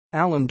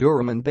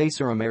Durham and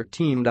Baser Amer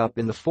teamed up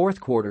in the fourth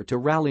quarter to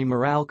rally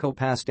Meralco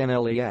past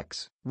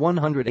NLEX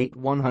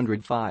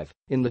 108-105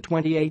 in the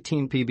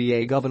 2018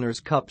 PBA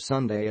Governors Cup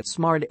Sunday at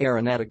Smart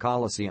Araneta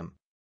Coliseum.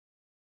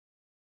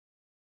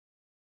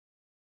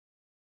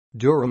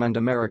 Durham and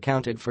Amer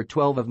accounted for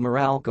 12 of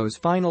Meralco's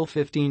final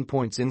 15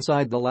 points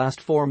inside the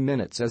last 4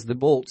 minutes as the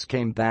Bolts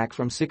came back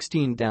from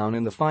 16 down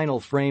in the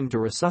final frame to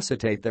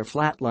resuscitate their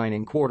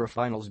flatlining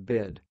quarterfinals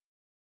bid.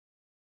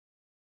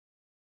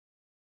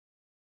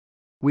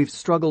 "We've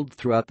struggled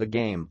throughout the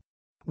game.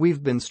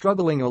 We've been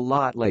struggling a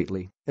lot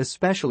lately,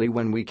 especially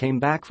when we came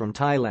back from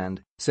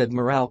Thailand," said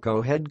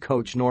Meralco head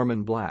coach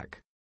Norman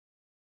Black.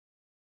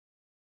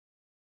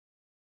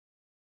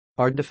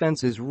 "Our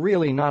defense is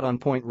really not on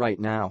point right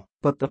now,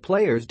 but the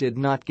players did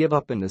not give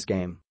up in this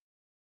game.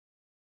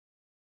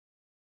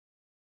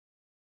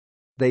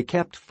 They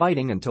kept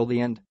fighting until the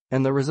end,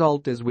 and the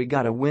result is we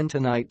got a win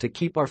tonight to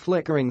keep our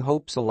flickering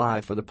hopes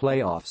alive for the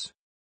playoffs."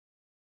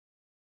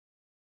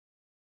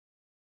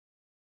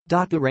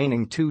 The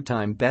reigning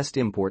two-time best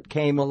import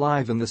came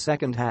alive in the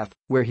second half,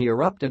 where he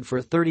erupted for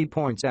 30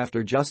 points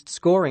after just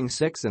scoring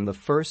 6 in the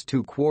first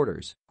 2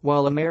 quarters,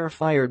 while Amer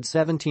fired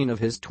 17 of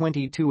his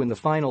 22 in the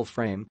final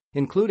frame,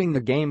 including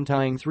the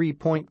game-tying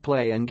three-point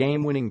play and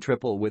game-winning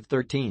triple with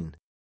 13.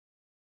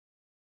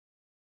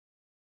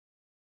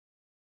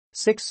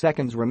 6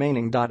 seconds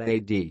remaining.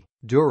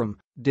 Durham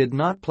did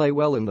not play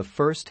well in the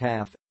first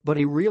half, but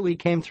he really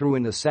came through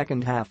in the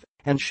second half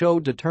and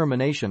showed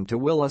determination to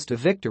will us to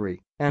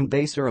victory, and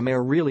Baser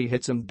Amer really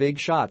hit some big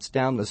shots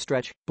down the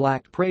stretch,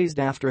 Black praised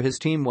after his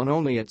team won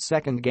only its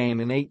second game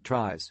in 8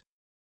 tries.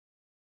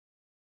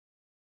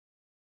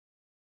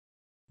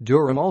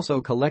 Durham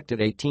also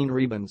collected 18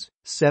 rebounds,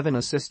 7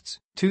 assists,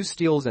 2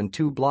 steals and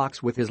 2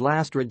 blocks, with his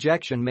last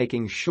rejection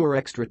making sure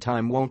extra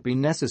time won't be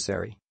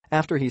necessary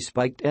after he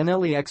spiked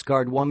NLEX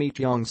guard Wamit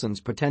Yongson's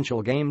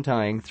potential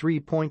game-tying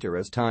three-pointer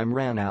as time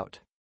ran out.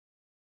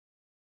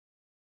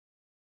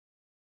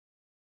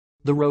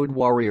 The Road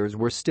Warriors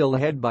were still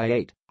ahead by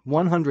 8,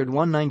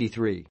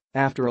 101-93,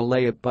 after a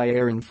layup by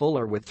Aaron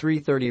Fuller with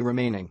 3:30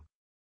 remaining.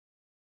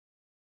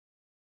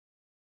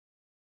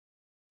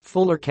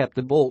 Fuller kept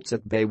the Bolts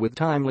at bay with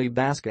timely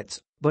baskets,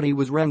 but he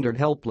was rendered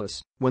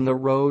helpless when the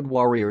Road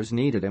Warriors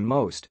needed him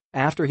most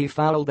after he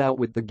fouled out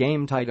with the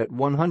game tied at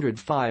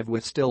 105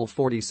 with still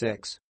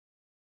 46.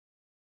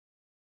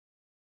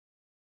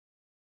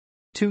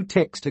 2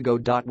 ticks to go.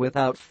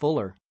 Without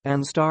Fuller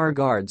and star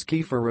guards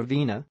Kiefer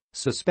Ravina,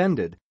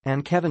 suspended,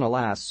 and Kevin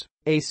Alas,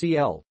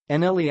 ACL,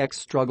 NLEX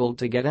struggled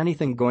to get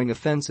anything going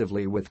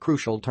offensively with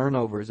crucial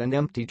turnovers and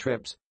empty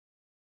trips.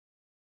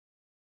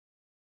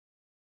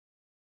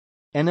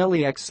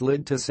 NLEX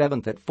slid to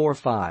 7th at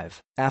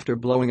 4-5 after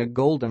blowing a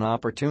golden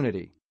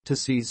opportunity to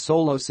seize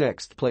solo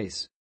 6th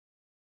place.